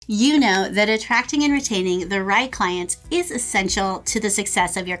You know that attracting and retaining the right clients is essential to the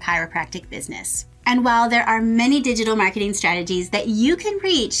success of your chiropractic business. And while there are many digital marketing strategies that you can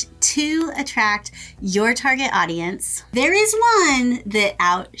reach to attract your target audience, there is one that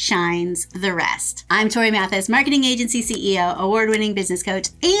outshines the rest. I'm Tori Mathis, marketing agency CEO, award-winning business coach,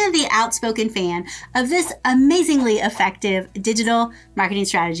 and the outspoken fan of this amazingly effective digital marketing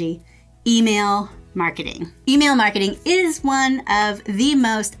strategy, email marketing. Email marketing is one of the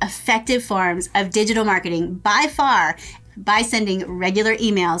most effective forms of digital marketing by far. By sending regular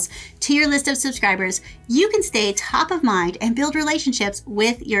emails to your list of subscribers, you can stay top of mind and build relationships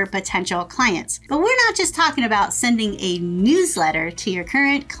with your potential clients. But we're not just talking about sending a newsletter to your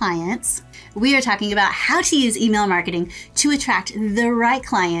current clients. We are talking about how to use email marketing to attract the right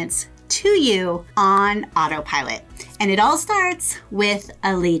clients to you on autopilot. And it all starts with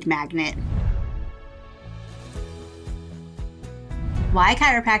a lead magnet. Why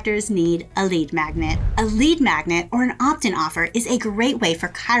chiropractors need a lead magnet. A lead magnet or an opt-in offer is a great way for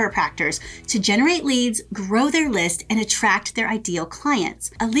chiropractors to generate leads, grow their list, and attract their ideal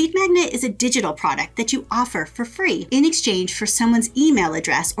clients. A lead magnet is a digital product that you offer for free in exchange for someone's email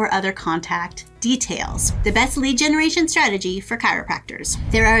address or other contact details. The best lead generation strategy for chiropractors.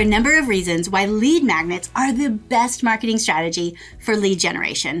 There are a number of reasons why lead magnets are the best marketing strategy for lead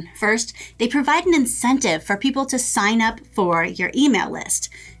generation. First, they provide an incentive for people to sign up for your email list.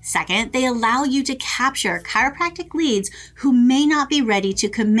 Second, they allow you to capture chiropractic leads who may not be ready to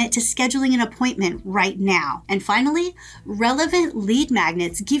commit to scheduling an appointment right now. And finally, relevant lead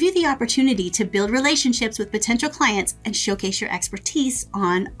magnets give you the opportunity to build relationships with potential clients and showcase your expertise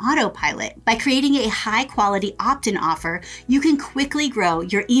on autopilot. By creating a high-quality opt-in offer, you can quickly grow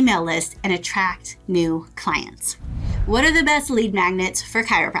your email list and attract new clients. What are the best lead magnets for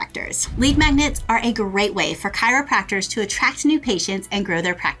chiropractors? Lead magnets are a great way for chiropractors to attract new patients and grow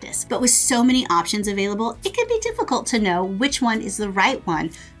their practice. But with so many options available, it can be difficult to know which one is the right one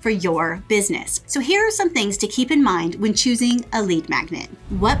for your business. So here are some things to keep in mind when choosing a lead magnet.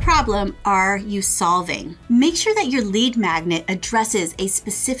 What problem are you solving? Make sure that your lead magnet addresses a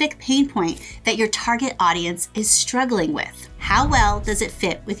specific pain point that your target audience is struggling with. How well does it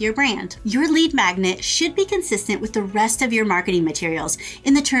fit with your brand? Your lead magnet should be consistent with the rest of your marketing materials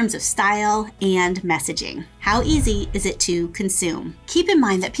in the terms of style and messaging. How easy is it to consume? Keep in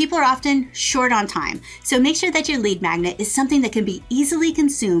mind that people are often short on time, so make sure that your lead magnet is something that can be easily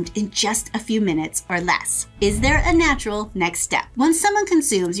consumed in just a few minutes or less. Is there a natural next step? Once someone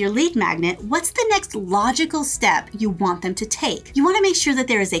consumes your lead magnet, what's the next logical step you want them to take? You want to make sure that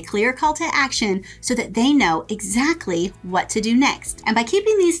there is a clear call to action so that they know exactly what to do next. And by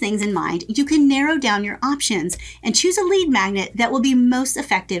keeping these things in mind, you can narrow down your options and choose a lead magnet that will be most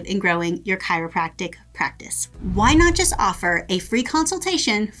effective in growing your chiropractic practice. Why not just offer a free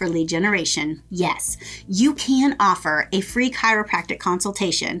consultation for lead generation? Yes, you can offer a free chiropractic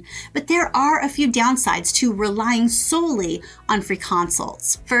consultation, but there are a few downsides to relying solely on free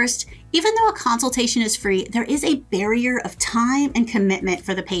consults. First, even though a consultation is free, there is a barrier of time and commitment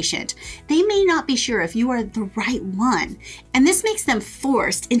for the patient. They may not be sure if you are the right one, and this makes them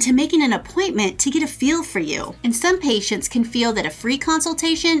forced into making an appointment to get a feel for you. And some patients can feel that a free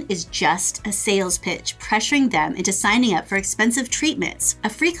consultation is just a sales pitch, pressuring them into signing up for expensive treatments. A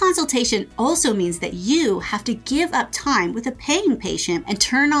free consultation also means that you have to give up time with a paying patient and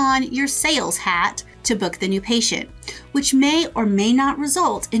turn on your sales hat to book the new patient, which may or may not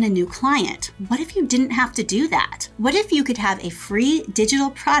result in a new client. What if you didn't have to do that? What if you could have a free digital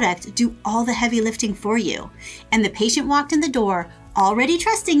product do all the heavy lifting for you, and the patient walked in the door already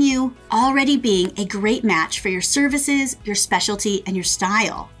trusting you, already being a great match for your services, your specialty, and your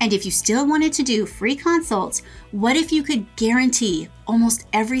style? And if you still wanted to do free consults, what if you could guarantee almost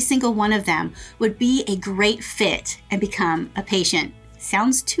every single one of them would be a great fit and become a patient?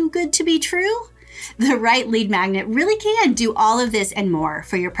 Sounds too good to be true? The right lead magnet really can do all of this and more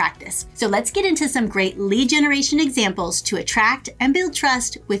for your practice. So let's get into some great lead generation examples to attract and build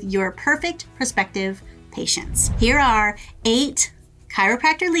trust with your perfect prospective patients. Here are 8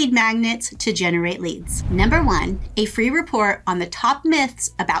 chiropractor lead magnets to generate leads. Number 1, a free report on the top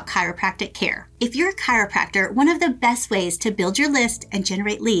myths about chiropractic care. If you're a chiropractor, one of the best ways to build your list and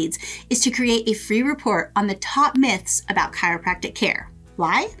generate leads is to create a free report on the top myths about chiropractic care.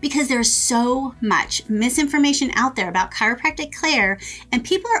 Why? Because there's so much misinformation out there about chiropractic care, and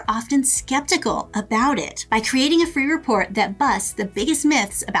people are often skeptical about it. By creating a free report that busts the biggest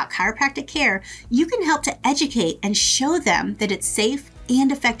myths about chiropractic care, you can help to educate and show them that it's safe,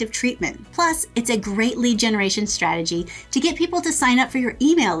 and effective treatment. Plus, it's a great lead generation strategy to get people to sign up for your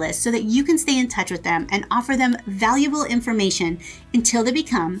email list so that you can stay in touch with them and offer them valuable information until they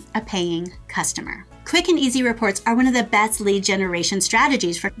become a paying customer. Quick and easy reports are one of the best lead generation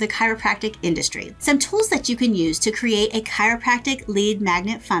strategies for the chiropractic industry. Some tools that you can use to create a chiropractic lead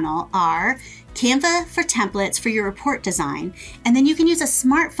magnet funnel are Canva for templates for your report design, and then you can use a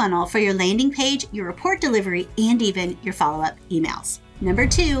smart funnel for your landing page, your report delivery, and even your follow-up emails. Number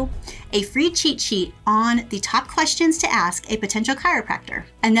 2, a free cheat sheet on the top questions to ask a potential chiropractor.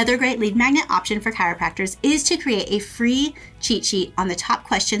 Another great lead magnet option for chiropractors is to create a free cheat sheet on the top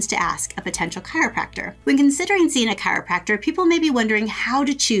questions to ask a potential chiropractor. When considering seeing a chiropractor, people may be wondering how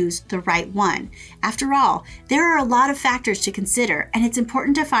to choose the right one. After all, there are a lot of factors to consider, and it's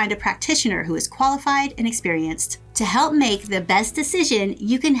important to find a practitioner who is qualified and experienced. To help make the best decision,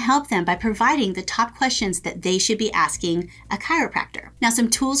 you can help them by providing the top questions that they should be asking a chiropractor. Now, some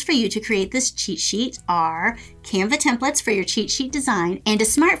tools for you to create this cheat sheet are Canva templates for your cheat sheet design and a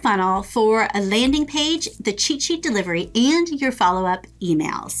smart funnel for a landing page, the cheat sheet delivery, and your follow-up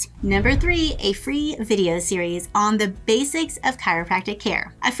emails. Number 3, a free video series on the basics of chiropractic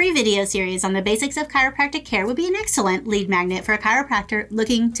care. A free video series on the basics of chiropractic care would be an excellent lead magnet for a chiropractor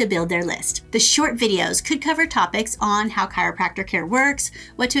looking to build their list. The short videos could cover topics on how chiropractor care works,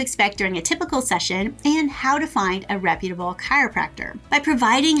 what to expect during a typical session, and how to find a reputable chiropractor. By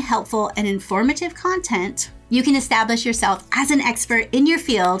providing helpful and informative content, you can establish yourself as an expert in your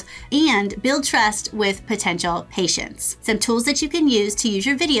field and build trust with potential patients. Some tools that you can use to use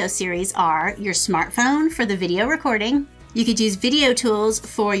your video series are your smartphone for the video recording. You could use video tools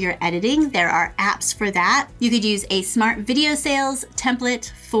for your editing. There are apps for that. You could use a smart video sales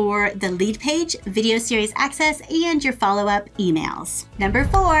template for the lead page, video series access, and your follow-up emails. Number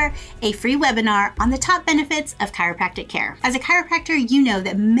 4, a free webinar on the top benefits of chiropractic care. As a chiropractor, you know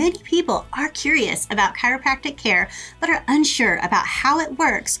that many people are curious about chiropractic care, but are unsure about how it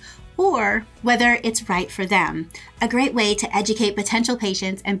works or whether it's right for them. A great way to educate potential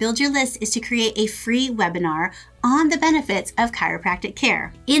patients and build your list is to create a free webinar on the benefits of chiropractic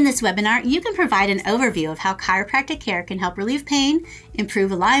care. In this webinar, you can provide an overview of how chiropractic care can help relieve pain,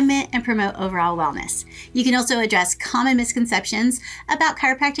 improve alignment, and promote overall wellness. You can also address common misconceptions about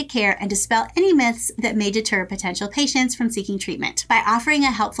chiropractic care and dispel any myths that may deter potential patients from seeking treatment. By offering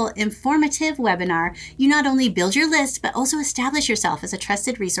a helpful, informative webinar, you not only build your list, but also establish yourself as a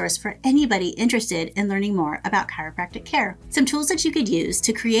trusted resource for anybody interested in learning more about chiropractic care. Some tools that you could use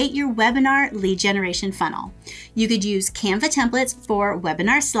to create your webinar lead generation funnel. You could use Canva templates for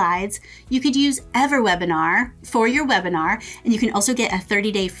webinar slides. You could use EverWebinar for your webinar, and you can also get a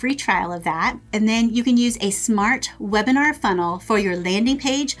 30-day free trial of that. And then you can use a smart webinar funnel for your landing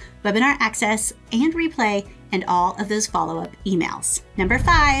page, webinar access, and replay, and all of those follow-up emails. Number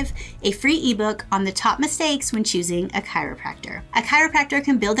 5, a free ebook on the top mistakes when choosing a chiropractor. A chiropractor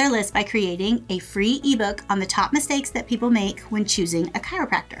can build their list by creating a free ebook on the top mistakes that people make when choosing a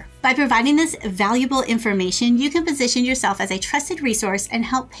chiropractor. By providing this valuable information, you can position yourself as a trusted resource and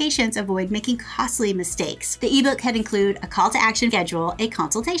help patients avoid making costly mistakes. The ebook can include a call to action, schedule a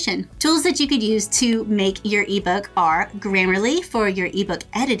consultation. Tools that you could use to make your ebook are Grammarly for your ebook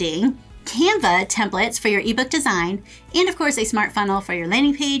editing, Canva templates for your ebook design, and of course a smart funnel for your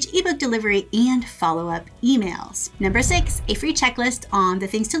landing page, ebook delivery, and follow-up emails. Number 6, a free checklist on the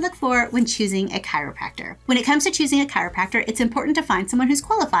things to look for when choosing a chiropractor. When it comes to choosing a chiropractor, it's important to find someone who's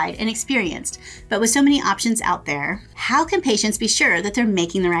qualified and experienced. But with so many options out there, how can patients be sure that they're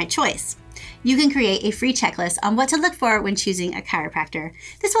making the right choice? You can create a free checklist on what to look for when choosing a chiropractor.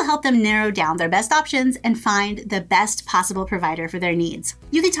 This will help them narrow down their best options and find the best possible provider for their needs.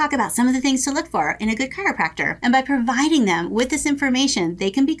 You can talk about some of the things to look for in a good chiropractor, and by providing them with this information, they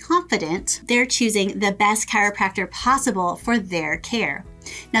can be confident they're choosing the best chiropractor possible for their care.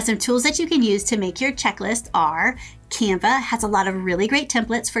 Now, some tools that you can use to make your checklist are Canva has a lot of really great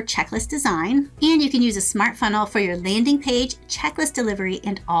templates for checklist design, and you can use a smart funnel for your landing page, checklist delivery,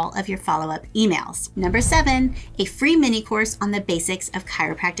 and all of your follow-up emails. Number 7, a free mini course on the basics of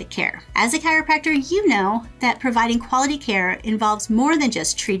chiropractic care. As a chiropractor, you know that providing quality care involves more than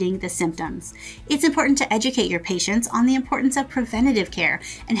just treating the symptoms. It's important to educate your patients on the importance of preventative care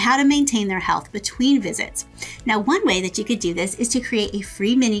and how to maintain their health between visits. Now, one way that you could do this is to create a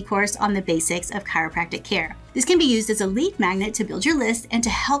free mini course on the basics of chiropractic care. This can be used as a lead magnet to build your list and to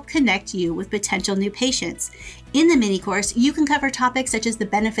help connect you with potential new patients. In the mini course, you can cover topics such as the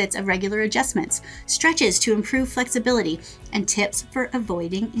benefits of regular adjustments, stretches to improve flexibility, and tips for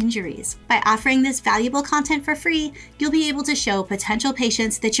avoiding injuries. By offering this valuable content for free, you'll be able to show potential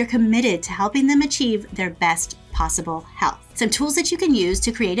patients that you're committed to helping them achieve their best possible health. Some tools that you can use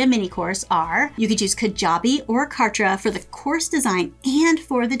to create a mini course are, you could use Kajabi or Kartra for the course design and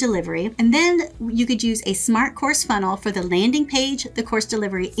for the delivery. And then you could use a smart course funnel for the landing page, the course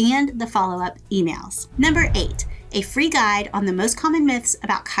delivery, and the follow-up emails. Number 8, a free guide on the most common myths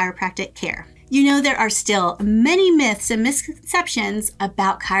about chiropractic care. You know, there are still many myths and misconceptions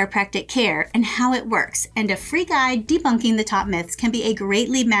about chiropractic care and how it works, and a free guide debunking the top myths can be a great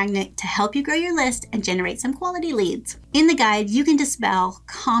lead magnet to help you grow your list and generate some quality leads. In the guide, you can dispel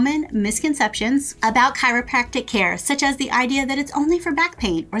common misconceptions about chiropractic care, such as the idea that it's only for back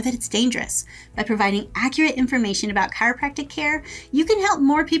pain or that it's dangerous. By providing accurate information about chiropractic care, you can help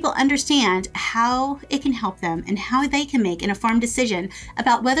more people understand how it can help them and how they can make an informed decision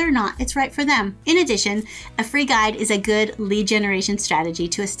about whether or not it's right for them. In addition, a free guide is a good lead generation strategy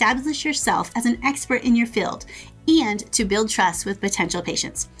to establish yourself as an expert in your field and to build trust with potential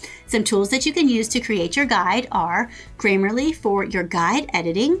patients. Some tools that you can use to create your guide are Grammarly for your guide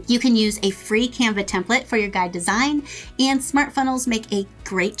editing. You can use a free Canva template for your guide design, and SmartFunnels make a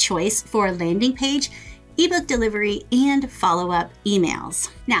great choice for a landing page, ebook delivery, and follow-up emails.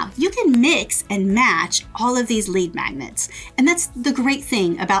 Now, you can mix and match all of these lead magnets. And that's the great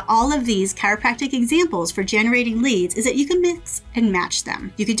thing about all of these chiropractic examples for generating leads, is that you can mix and match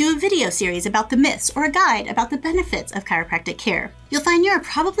them. You could do a video series about the myths or a guide about the benefits of chiropractic care. You'll find you're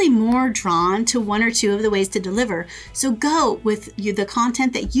probably more drawn to one or two of the ways to deliver, so go with the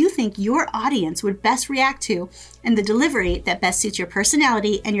content that you think your audience would best react to and the delivery that best suits your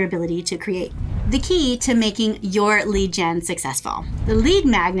personality and your ability to create. The key to making your lead gen successful. The lead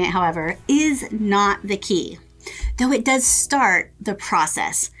magnet, however, is not the key, though it does start the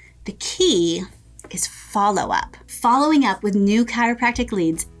process. The key is follow-up. Following up with new chiropractic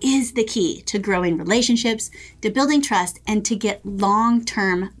leads is the key to growing relationships, to building trust, and to get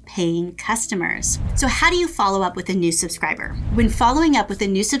long-term paying customers. So how do you follow up with a new subscriber? When following up with a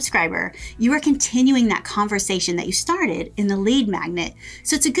new subscriber, you are continuing that conversation that you started in the lead magnet.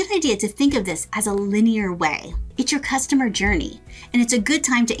 So it's a good idea to think of this as a linear way. It's your customer journey, and it's a good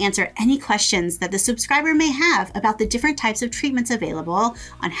time to answer any questions that the subscriber may have about the different types of treatments available,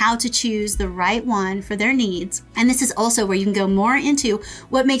 on how to choose the right one for their needs. And this is also where you can go more into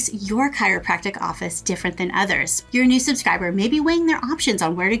what makes your chiropractic office different than others. Your new subscriber may be weighing their options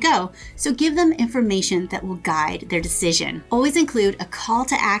on where to go, so give them information that will guide their decision. Always include a call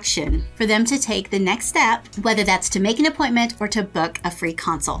to action for them to take the next step, whether that's to make an appointment or to book a free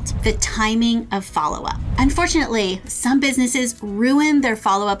consult. The timing of follow-up. Unfortunately, some businesses ruin their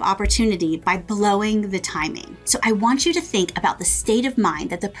follow-up opportunity by blowing the timing. So I want you to think about the state of mind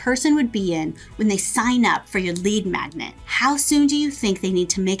that the person would be in when they sign up for your lead magnet. How soon do you think they need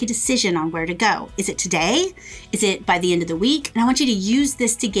to make a decision on where to go? Is it today? Is it by the end of the week? And I want you to use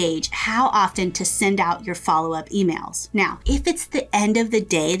this to gauge how often to send out your follow-up emails. Now, if it's the end of the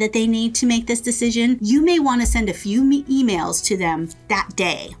day that they need to make this decision, you may want to send a few emails to them that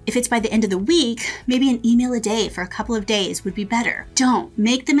day. If it's by the end of the week, maybe an email a day for a couple of days would be better. Don't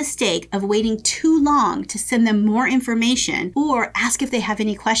make the mistake of waiting too long to send them more information or ask if they have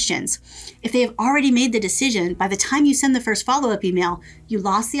any questions. If they have already made the decision, by the time you send the first follow-up email, you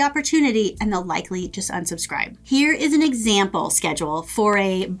lost the opportunity and they'll likely just unsubscribe. Here is an example schedule for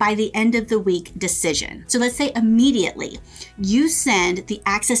a by the end of the week decision. So let's say immediately you send the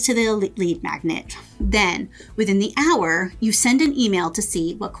access to the lead magnet. Then within the hour, you send an email to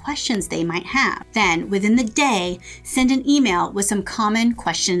see what questions they might have. Then within the day, send an email with some common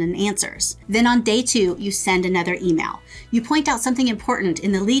question and answers. Then on day 2, you send another email. You point out something important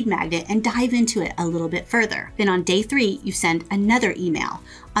in the lead magnet and dive into it a little bit further. Then on day 3, you send another email.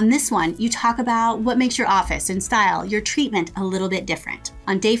 On this one, you talk about what makes your office and style, your treatment a little bit different.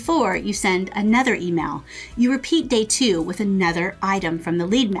 On day 4, you send another email. You repeat day 2 with another item from the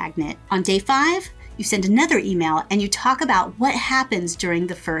lead magnet. On day 5, you send another email and you talk about what happens during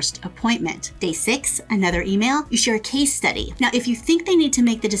the first appointment. Day 6, another email, you share a case study. Now, if you think they need to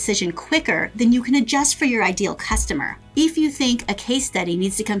make the decision quicker, then you can adjust for your ideal customer. If you think a case study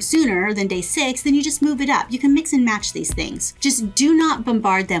needs to come sooner than day 6, then you just move it up. You can mix and match these things. Just do not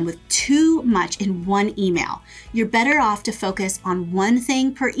bombard them with too much in one email. You're better off to focus on one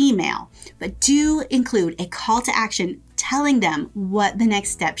thing per email, but do include a call to action telling them what the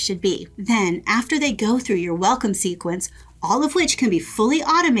next step should be. Then, after they go through your welcome sequence, all of which can be fully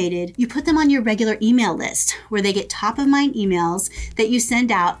automated, you put them on your regular email list where they get top of mind emails that you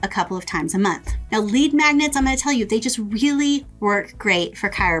send out a couple of times a month. Now, lead magnets, I'm going to tell you, they just really work great for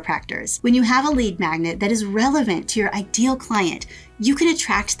chiropractors. When you have a lead magnet that is relevant to your ideal client, you can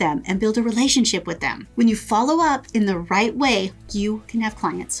attract them and build a relationship with them. When you follow up in the right way, you can have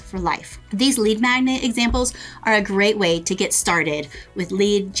clients for life. These lead magnet examples are a great way to get started with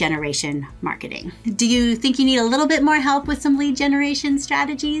lead generation marketing. Do you think you need a little bit more help with some lead generation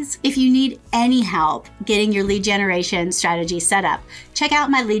strategies? If you need any help getting your lead generation strategy set up, check out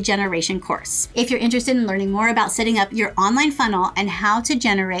my lead generation course. If you're interested in learning more about setting up your online funnel and how to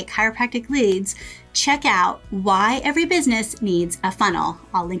generate chiropractic leads, check out Why Every Business Needs a Funnel.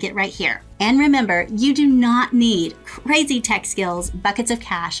 I'll link it right here. And remember, you do not need crazy tech skills, buckets of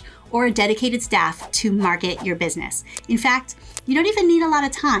cash, or a dedicated staff to market your business. In fact, you don't even need a lot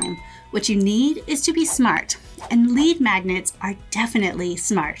of time. What you need is to be smart. And lead magnets are definitely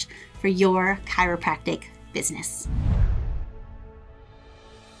smart for your chiropractic business.